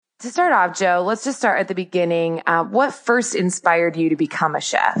to start off, Joe, let's just start at the beginning. What first inspired you to become a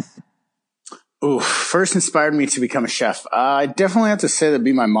chef? First inspired me to become a chef. I definitely have to say that'd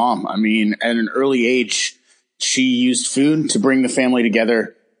be my mom. I mean, at an early age, she used food to bring the family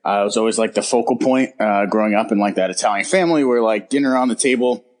together. It was always like the focal point, growing up in like that Italian family where like dinner on the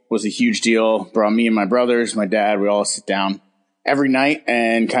table was a huge deal. Brought me and my brothers, my dad, we all sit down every night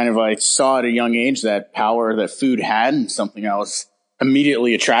and kind of like saw at a young age that power that food had, and something I was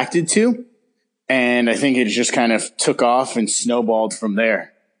immediately attracted to. And I think it just kind of took off and snowballed from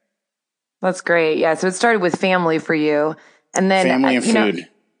there. That's great. Yeah. So it started with family for you, and then family and food.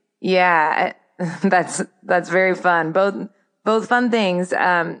 Yeah, that's very fun. Both fun things.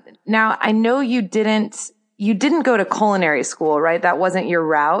 Now I know you didn't go to culinary school, right? That wasn't your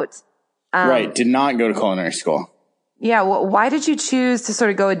route. Right. Did not go to culinary school. Yeah. Well, why did you choose to sort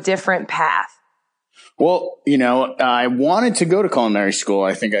of go a different path? Well, I wanted to go to culinary school.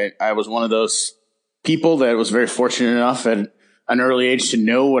 I think I was one of those people that was very fortunate enough at an early age to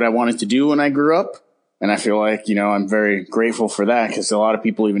know what I wanted to do when I grew up. And I feel like, I'm very grateful for that, because a lot of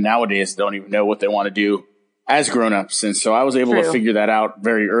people even nowadays don't even know what they want to do as grown-ups. And so I was able to figure that out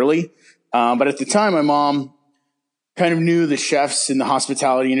very early. But at the time, my mom kind of knew the chefs in the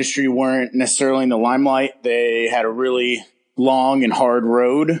hospitality industry weren't necessarily in the limelight. They had a really long and hard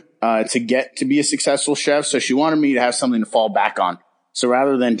road to get to be a successful chef. So she wanted me to have something to fall back on. So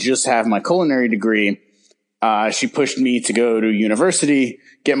rather than just have my culinary degree, she pushed me to go to university,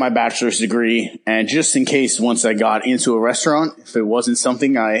 get my bachelor's degree. And just in case once I got into a restaurant, if it wasn't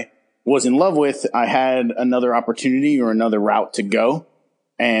something I was in love with, I had another opportunity or another route to go.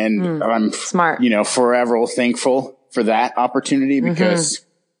 And I'm smart, forever thankful for that opportunity, because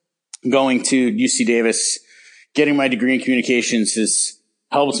going to UC Davis, getting my degree in communications has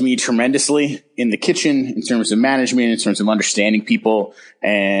helped me tremendously in the kitchen, in terms of management, in terms of understanding people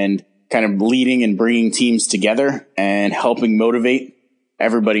and kind of leading and bringing teams together and helping motivate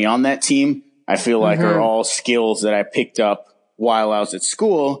everybody on that team. I feel like are all skills that I picked up while I was at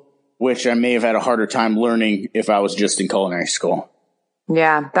school, which I may have had a harder time learning if I was just in culinary school.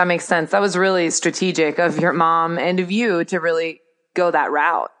 Yeah, that makes sense. That was really strategic of your mom and of you to really go that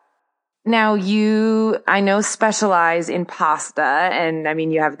route. Now I know, specialize in pasta, and I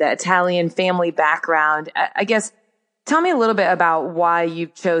mean, you have the Italian family background. I guess, tell me a little bit about why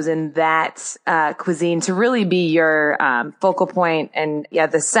you've chosen that cuisine to really be your focal point and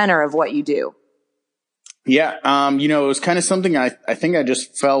the center of what you do. Yeah. It was kind of something I think I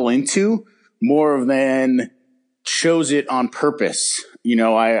just fell into more than chose it on purpose.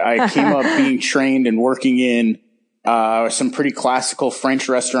 I came up being trained and working in some pretty classical French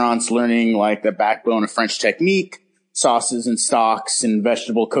restaurants, learning like the backbone of French technique, sauces and stocks and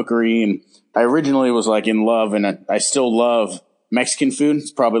vegetable cookery. And I originally was like in love, and I still love Mexican food.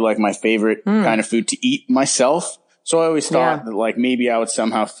 It's probably like my favorite kind of food to eat myself. So I always thought that like maybe I would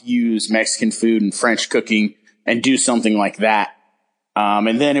somehow fuse Mexican food and French cooking and do something like that.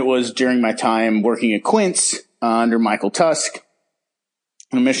 And then it was during my time working at Quince under Michael Tusk,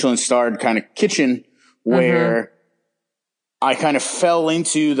 a Michelin-starred kind of kitchen, where I kind of fell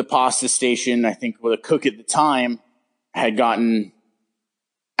into the pasta station. I think with a cook at the time had gotten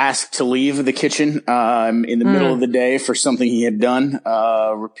asked to leave the kitchen in the middle of the day for something he had done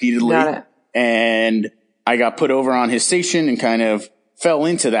repeatedly. And I got put over on his station and kind of fell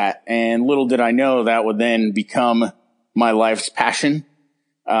into that. And little did I know that would then become my life's passion.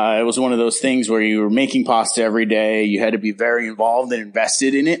 It was one of those things where you were making pasta every day. You had to be very involved and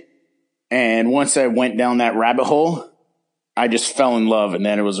invested in it. And once I went down that rabbit hole, I just fell in love. And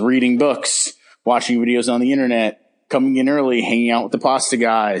then it was reading books, watching videos on the internet, coming in early, hanging out with the pasta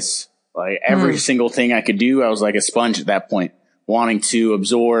guys. Like every single thing I could do, I was like a sponge at that point, wanting to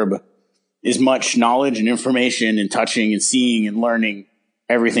absorb as much knowledge and information and touching and seeing and learning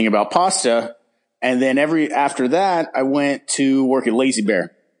everything about pasta. And then after that, I went to work at Lazy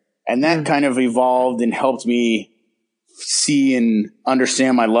Bear. And that kind of evolved and helped me see and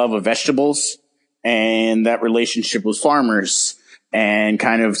understand my love of vegetables and that relationship with farmers and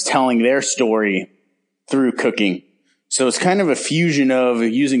kind of telling their story through cooking. So it's kind of a fusion of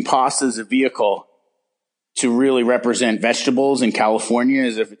using pasta as a vehicle to really represent vegetables in California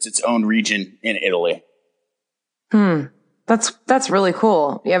as if it's its own region in Italy. That's really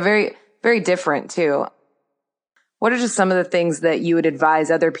cool. Yeah, very, very different too. What are just some of the things that you would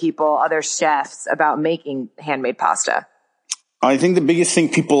advise other people, other chefs about making handmade pasta? I think the biggest thing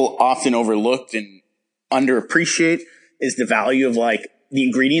people often overlook and underappreciate is the value of like the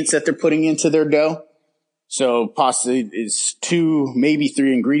ingredients that they're putting into their dough. So pasta is 2, maybe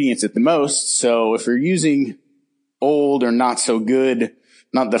 3 ingredients at the most. So if you're using old or not so good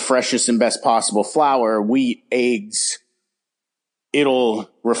not the freshest and best possible flour, wheat, eggs, it'll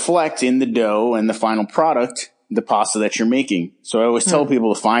reflect in the dough and the final product, the pasta that you're making. So I always tell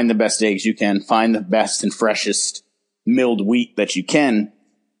people to find the best eggs you can, find the best and freshest milled wheat that you can,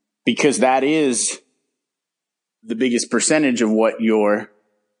 because that is the biggest percentage of what you're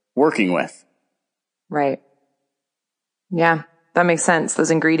working with. Right. Yeah, that makes sense.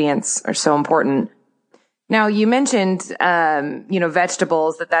 Those ingredients are so important. Now, you mentioned,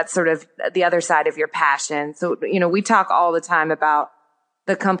 vegetables, that's sort of the other side of your passion. So, we talk all the time about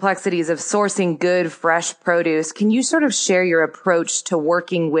the complexities of sourcing good, fresh produce. Can you sort of share your approach to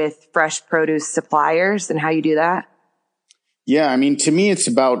working with fresh produce suppliers and how you do that? Yeah, I mean, to me, it's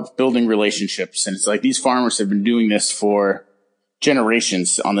about building relationships. And it's like these farmers have been doing this for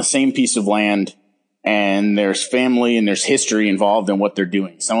generations on the same piece of land. And there's family and there's history involved in what they're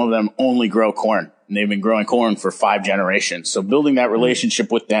doing. Some of them only grow corn, and they've been growing corn for 5 generations. So building that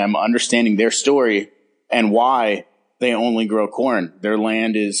relationship with them, understanding their story and why they only grow corn. Their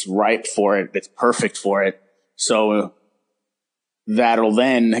land is ripe for it. It's perfect for it. So that'll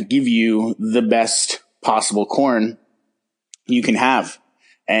then give you the best possible corn you can have.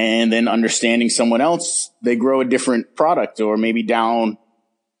 And then understanding someone else, they grow a different product, or maybe down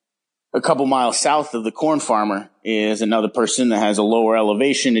a couple miles south of the corn farmer is another person that has a lower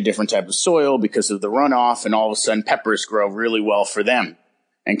elevation, a different type of soil because of the runoff, and all of a sudden peppers grow really well for them.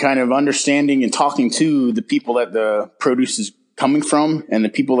 And kind of understanding and talking to the people that the produce is coming from and the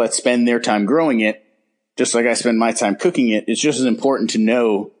people that spend their time growing it, just like I spend my time cooking it, it's just as important to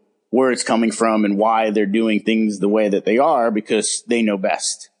know where it's coming from and why they're doing things the way that they are, because they know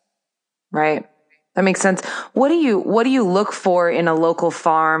best. Right. That makes sense. What do you look for in a local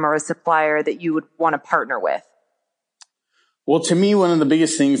farm or a supplier that you would want to partner with? Well, to me, one of the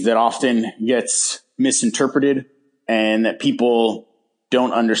biggest things that often gets misinterpreted and that people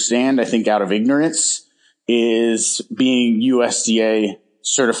don't understand, I think out of ignorance, is being USDA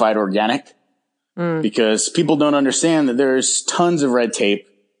certified organic. Because people don't understand that there's tons of red tape,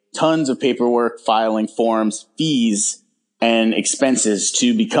 tons of paperwork, filing forms, fees, and expenses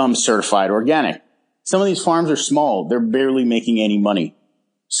to become certified organic. Some of these farms are small. They're barely making any money.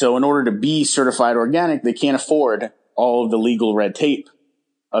 So in order to be certified organic, they can't afford all of the legal red tape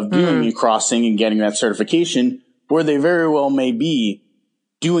of doing and crossing and getting that certification, where they very well may be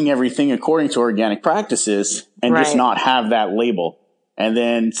doing everything according to organic practices and just not have that label. And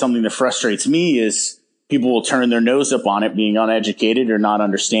then something that frustrates me is people will turn their nose up on it, being uneducated or not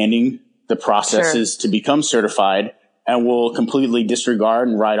understanding the processes to become certified, and will completely disregard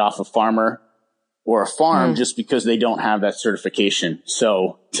and write off a farmer or a farm just because they don't have that certification.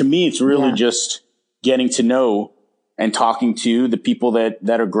 So to me, it's really just getting to know and talking to the people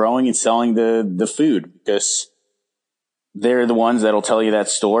that are growing and selling the food, because they're the ones that'll tell you that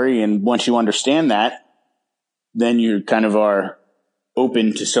story. And once you understand that, then you kind of are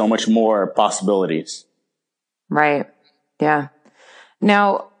open to so much more possibilities. Right. Yeah.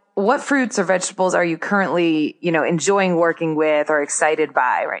 Now, what fruits or vegetables are you currently, enjoying working with or excited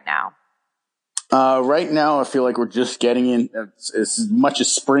by right now? Right now, I feel like we're just getting in as much as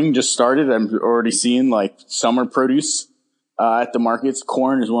spring just started. I'm already seeing like summer produce, at the markets.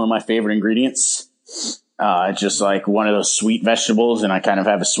 Corn is one of my favorite ingredients. It's just like one of those sweet vegetables, and I kind of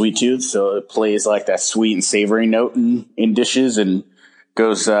have a sweet tooth. So it plays like that sweet and savory note in dishes, and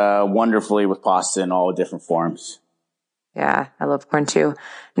goes, wonderfully with pasta in all different forms. Yeah, I love corn too.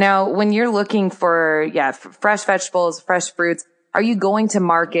 Now, when you're looking for, fresh vegetables, fresh fruits, are you going to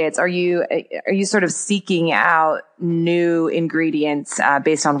markets? Are you sort of seeking out new ingredients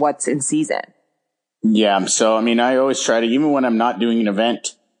based on what's in season? Yeah. So, I mean, I always try to, even when I'm not doing an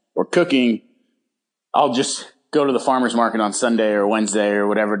event or cooking, I'll just go to the farmer's market on Sunday or Wednesday or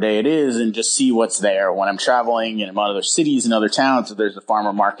whatever day it is and just see what's there. When I'm traveling in other cities and other towns, if there's a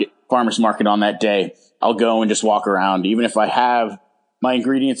farmer's market on that day, I'll go and just walk around. Even if I have my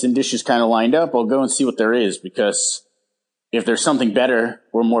ingredients and dishes kind of lined up, I'll go and see what there is, because if there's something better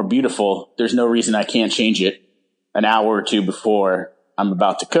or more beautiful, there's no reason I can't change it an hour or two before I'm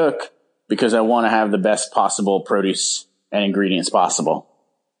about to cook, because I want to have the best possible produce and ingredients possible.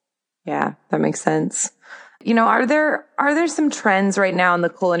 Yeah, that makes sense. Are there some trends right now in the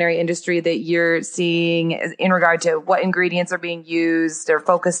culinary industry that you're seeing in regard to what ingredients are being used or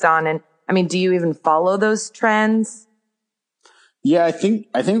focused on? And I mean, do you even follow those trends? Yeah, I think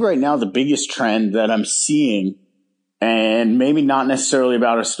right now the biggest trend that I'm seeing, and maybe not necessarily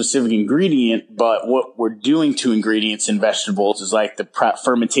about a specific ingredient, but what we're doing to ingredients in vegetables, is like the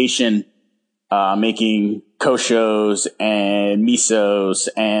fermentation, making koshos and misos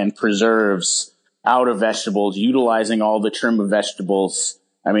and preserves out of vegetables, utilizing all the trim of vegetables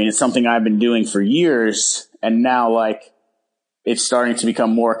I mean, it's something I've been doing for years, and now like it's starting to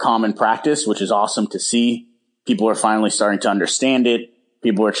become more common practice, which is awesome to see. People are finally starting to understand it.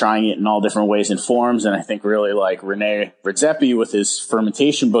 People are trying it in all different ways and forms. And I think really like Rene Redzepi with his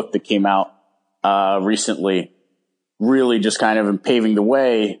fermentation book that came out recently, really just kind of paving the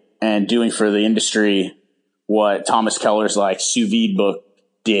way and doing for the industry what Thomas Keller's like sous vide book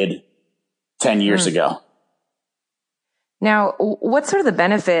did 10 years ago. Now, what's sort of the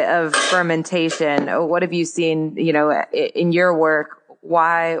benefit of fermentation? What have you seen, in your work?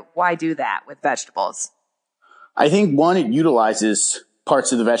 Why do that with vegetables? I think one, it utilizes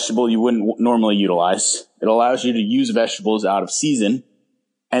parts of the vegetable you wouldn't normally utilize. It allows you to use vegetables out of season,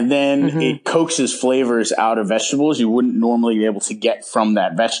 and then it coaxes flavors out of vegetables you wouldn't normally be able to get from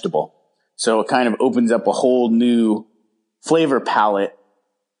that vegetable. So it kind of opens up a whole new flavor palette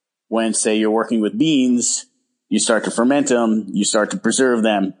when, say, you're working with beans. You start to ferment them, you start to preserve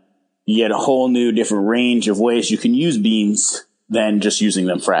them, you get a whole new different range of ways you can use beans than just using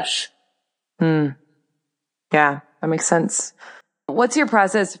them fresh. Yeah, that makes sense. What's your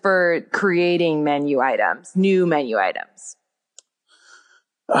process for creating new menu items?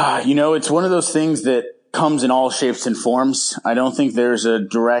 It's one of those things that comes in all shapes and forms. I don't think there's a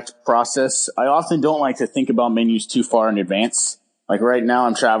direct process. I often don't like to think about menus too far in advance. Like right now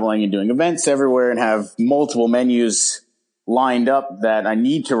I'm traveling and doing events everywhere and have multiple menus lined up that I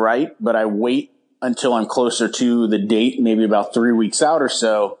need to write, but I wait until I'm closer to the date, maybe about 3 weeks out or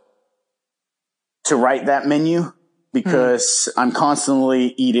so, to write that menu because I'm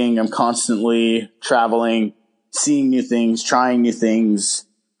constantly eating, I'm constantly traveling, seeing new things, trying new things,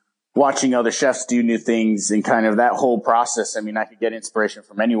 watching other chefs do new things, and kind of that whole process. I mean, I could get inspiration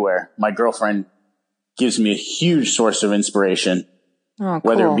from anywhere. My girlfriend gives me a huge source of inspiration. Oh, cool.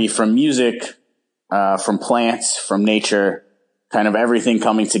 Whether it be from music, from plants, from nature, kind of everything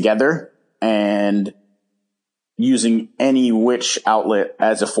coming together and using any which outlet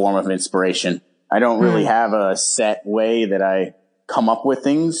as a form of inspiration. I don't really have a set way that I come up with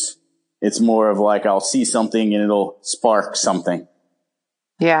things. It's more of like I'll see something and it'll spark something.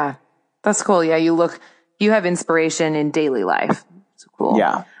 Yeah, that's cool. Yeah, you have inspiration in daily life. It's cool.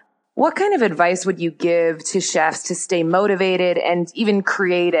 Yeah. What kind of advice would you give to chefs to stay motivated and even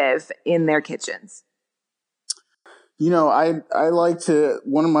creative in their kitchens? I like to,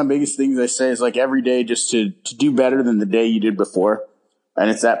 one of my biggest things I say is like every day just to do better than the day you did before. And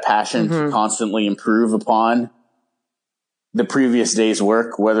it's that passion to constantly improve upon the previous day's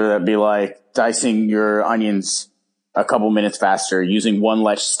work, whether that be like dicing your onions a couple minutes faster, using one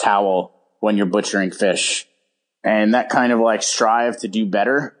less towel when you're butchering fish. And that kind of like strive to do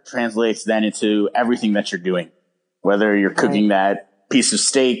better translates then into everything that you're doing. Whether you're cooking that piece of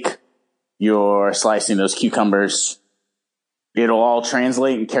steak, you're slicing those cucumbers, it'll all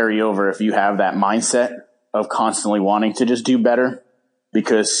translate and carry over if you have that mindset of constantly wanting to just do better.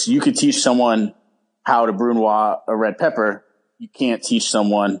 Because you could teach someone how to brunoise a red pepper. You can't teach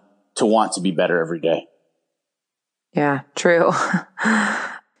someone to want to be better every day. Yeah, true.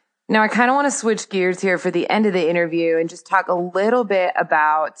 Now, I kind of want to switch gears here for the end of the interview and just talk a little bit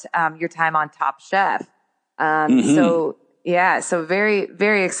about your time on Top Chef. So very,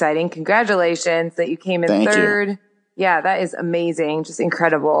 very exciting. Congratulations that you came in Thank third. You. Yeah, that is amazing. Just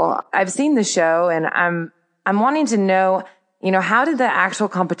incredible. I've seen the show and I'm wanting to know, how did the actual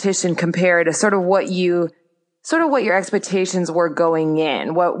competition compare to sort of what your expectations were going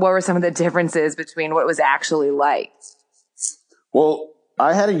in? What were some of the differences between what it was actually like? Well,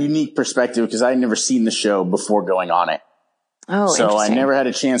 I had a unique perspective because I had never seen the show before going on it. Oh, so I never had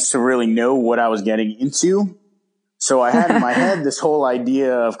a chance to really know what I was getting into. So I had in my head this whole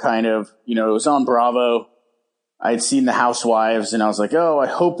idea of kind of, it was on Bravo. I had seen The Housewives and I was like, oh, I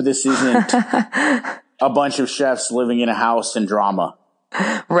hope this isn't a bunch of chefs living in a house and drama.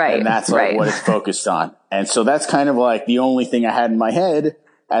 Right. And that's like what it's focused on. And so that's kind of like the only thing I had in my head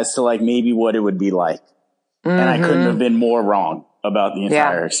as to like maybe what it would be like. And I couldn't have been more wrong about the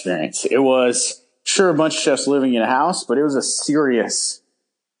entire experience. It was sure a bunch of chefs living in a house, but it was a serious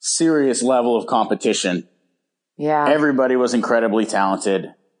level of competition. Yeah. Everybody was incredibly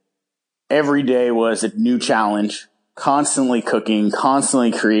talented. Every day was a new challenge, constantly cooking,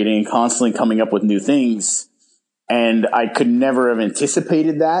 constantly creating, constantly coming up with new things. And I could never have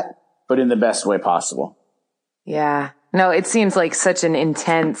anticipated that, but in the best way possible. Yeah. No, it seems like such an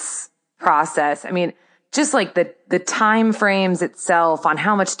intense process. I mean, just like the time frames itself on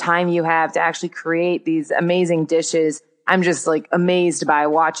how much time you have to actually create these amazing dishes. I'm just like amazed by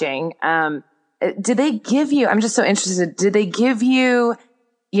watching. Did they give you, I'm just so interested, did they give you,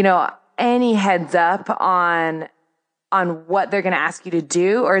 any heads up on on what they're going to ask you to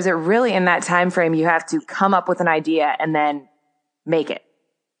do? Or is it really in that time frame you have to come up with an idea and then make it?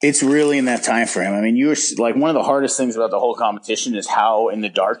 It's really in that time frame. I mean, you're like, one of the hardest things about the whole competition is how in the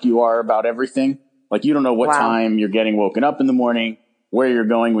dark you are about everything. Like, you don't know what time you're getting woken up in the morning, where you're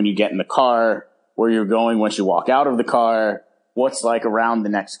going when you get in the car, where you're going once you walk out of the car, what's like around the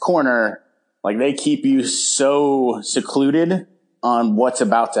next corner. Like, they keep you so secluded on what's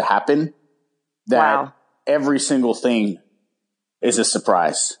about to happen that every single thing is a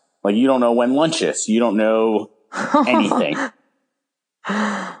surprise. Like, you don't know when lunch is. You don't know anything.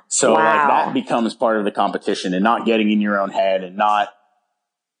 So like, that becomes part of the competition, and not getting in your own head and not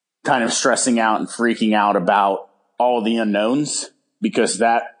kind of stressing out and freaking out about all the unknowns, because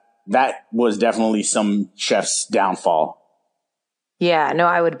that was definitely some chef's downfall. Yeah, no,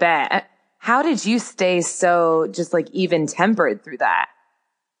 I would bet. How did you stay so just like even tempered through that?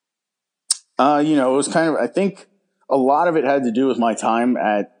 It was kind of, I think a lot of it had to do with my time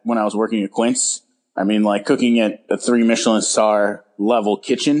when I was working at Quince. I mean, like, cooking at a 3 Michelin star level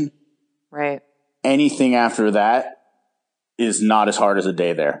kitchen. Right. Anything after that is not as hard as a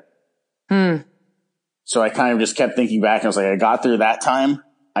day there. So I kind of just kept thinking back, and I was like, I got through that time.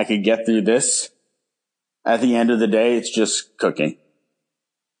 I could get through this. At the end of the day, it's just cooking.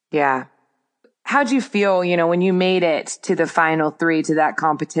 Yeah. How'd you feel, when you made it to the final 3 to that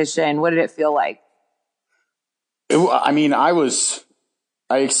competition? What did it feel like?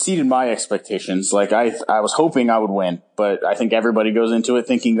 I exceeded my expectations. Like, I was hoping I would win, but I think everybody goes into it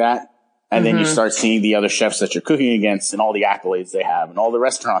thinking that. And then you start seeing the other chefs that you're cooking against and all the accolades they have and all the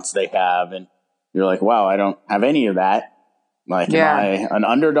restaurants they have. And you're like, wow, I don't have any of that. Like, am I an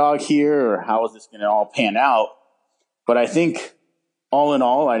underdog here, or how is this going to all pan out? But I think all in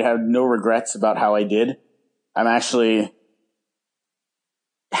all, I'd have no regrets about how I did. I'm actually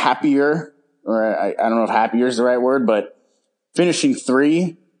happier, or I don't know if happier is the right word, but finishing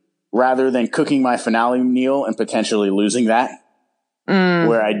 3 rather than cooking my finale meal and potentially losing that,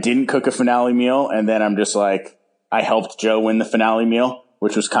 where I didn't cook a finale meal. And then I'm just like, I helped Joe win the finale meal,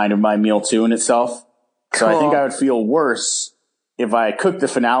 which was kind of my meal too in itself. Cool. So I think I would feel worse if I cooked the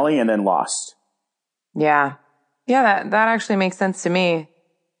finale and then lost. Yeah. Yeah. That actually makes sense to me.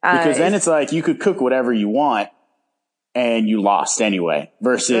 Because then it's like, you could cook whatever you want and you lost anyway,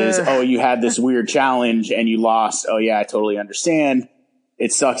 versus, you had this weird challenge and you lost. Oh yeah, I totally understand.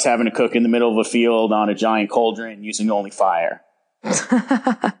 It sucks having to cook in the middle of a field on a giant cauldron using only fire.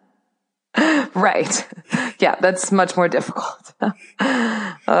 Right. Yeah, that's much more difficult.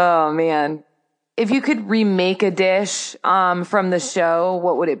 Oh man. If you could remake a dish from the show,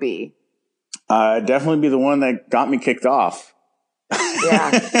 what would it be? Definitely be the one that got me kicked off.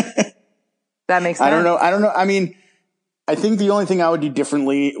 Yeah. That makes sense. I don't know. I mean, I think the only thing I would do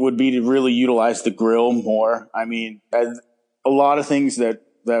differently would be to really utilize the grill more. I mean, a lot of things that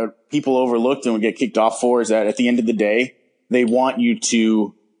people overlooked and would get kicked off for is that at the end of the day, they want you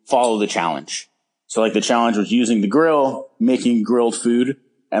to follow the challenge. So like, the challenge was using the grill, making grilled food.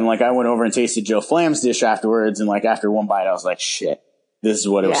 And like, I went over and tasted Joe Flam's dish afterwards. And like, after one bite, I was like, shit, this is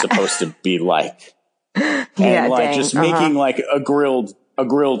what it was supposed to be like. And like, just making like a grilled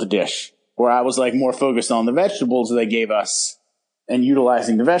dish, where I was like more focused on the vegetables they gave us and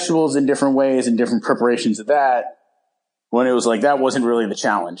utilizing the vegetables in different ways and different preparations of that. When it was like, that wasn't really the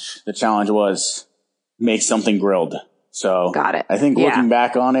challenge. The challenge was make something grilled. So got it. I think looking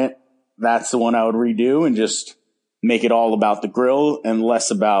back on it, that's the one I would redo, and just make it all about the grill and less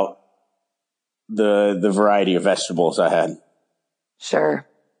about the variety of vegetables I had. Sure.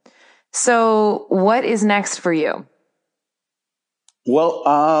 So what is next for you? Well,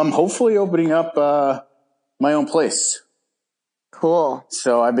 hopefully opening up my own place. Cool.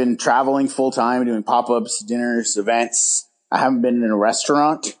 So I've been traveling full time, doing pop-ups, dinners, events. I haven't been in a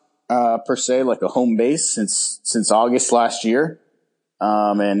restaurant per se, like a home base, since August last year.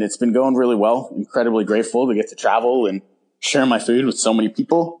 And it's been going really well. Incredibly grateful to get to travel and share my food with so many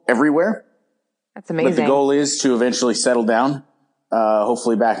people everywhere. That's amazing. But the goal is to eventually settle down,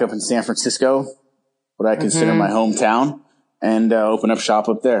 hopefully back up in San Francisco, what I consider my hometown, and open up shop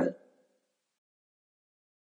up there.